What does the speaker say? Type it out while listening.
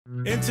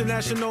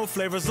International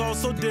flavors all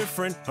so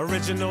different.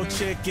 Original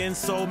chicken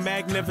so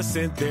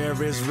magnificent.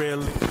 There is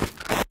really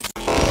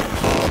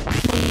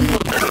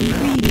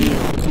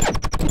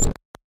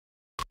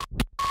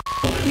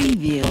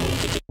Preview.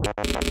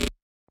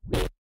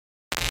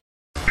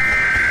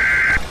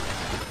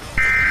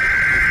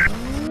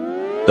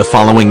 The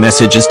following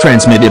message is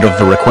transmitted of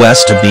the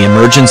request of the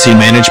Emergency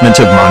Management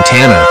of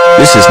Montana.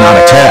 This is not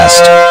a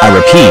test. I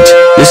repeat,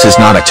 this is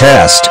not a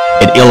test.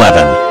 At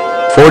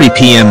 11:40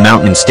 p.m.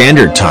 Mountain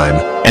Standard Time,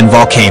 and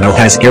volcano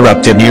has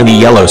erupted near the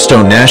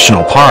Yellowstone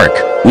National Park.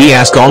 We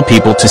ask all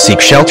people to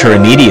seek shelter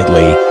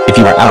immediately. If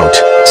you are out,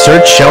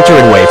 search shelter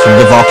away from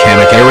the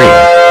volcanic area.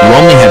 You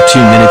only have 2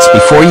 minutes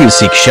before you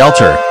seek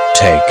shelter.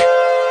 Take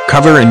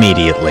cover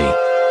immediately.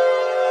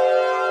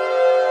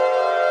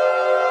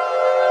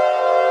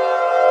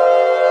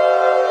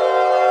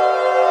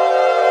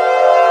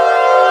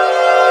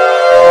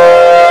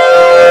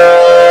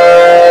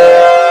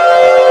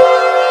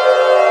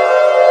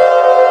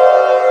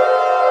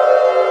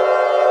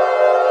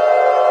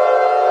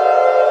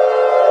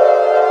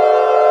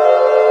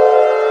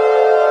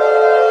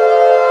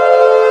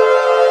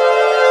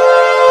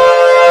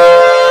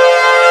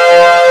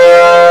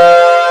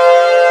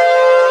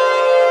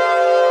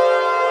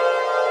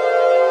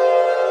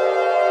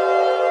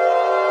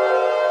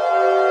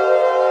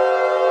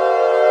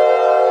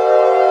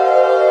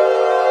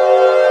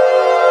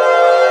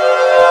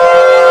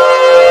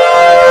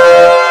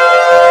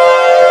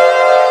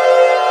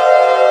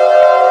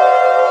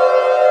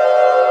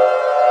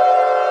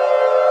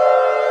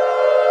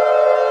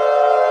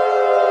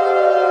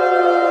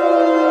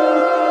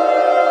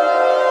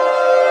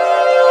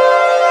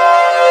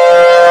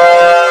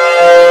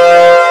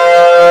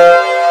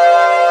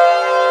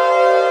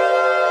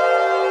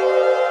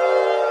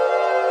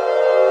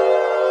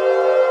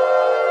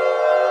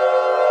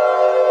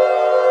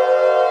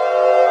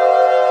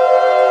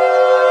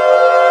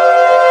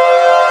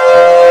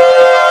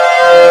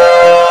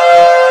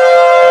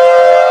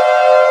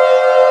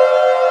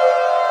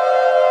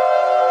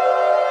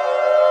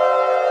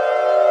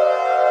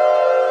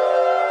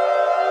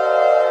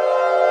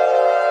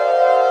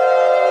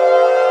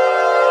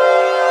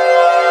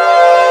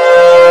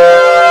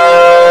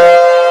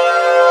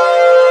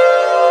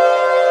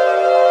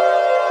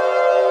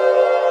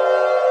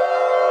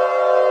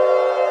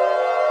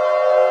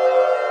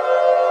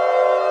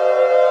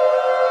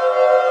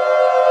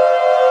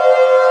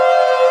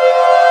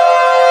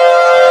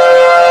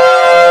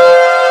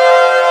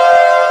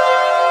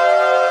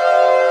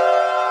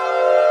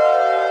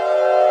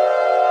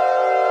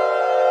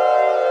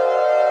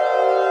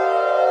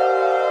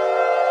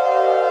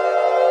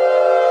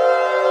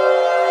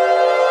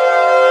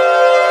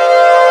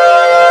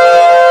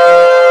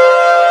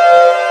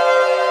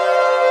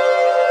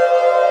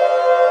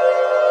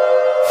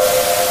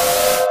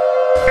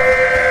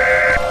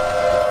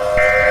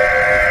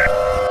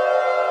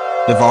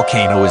 The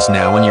volcano is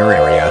now in your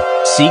area.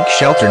 Seek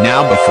shelter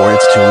now before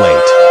it's too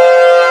late.